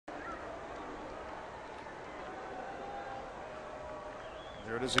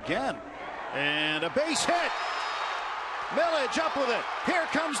Here it is again. And a base hit. Milledge up with it. Here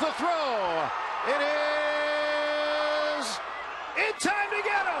comes the throw. It is in time to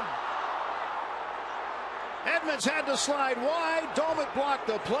get him. Edmonds had to slide wide. Domet blocked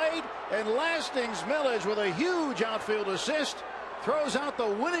the plate. And Lasting's Milledge with a huge outfield assist throws out the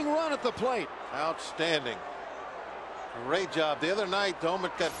winning run at the plate. Outstanding. Great job. The other night,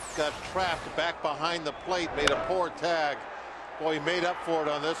 Domet got trapped back behind the plate, made a poor tag. Boy, he made up for it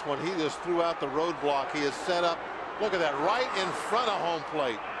on this one. He just threw out the roadblock. He is set up. Look at that, right in front of home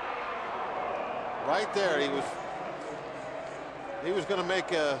plate. Right there. He was going to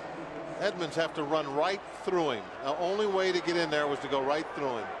make Edmonds have to run right through him. The only way to get in there was to go right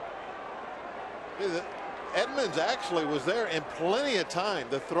through him. Edmonds actually was there in plenty of time.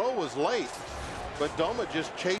 The throw was late, but Domet just chased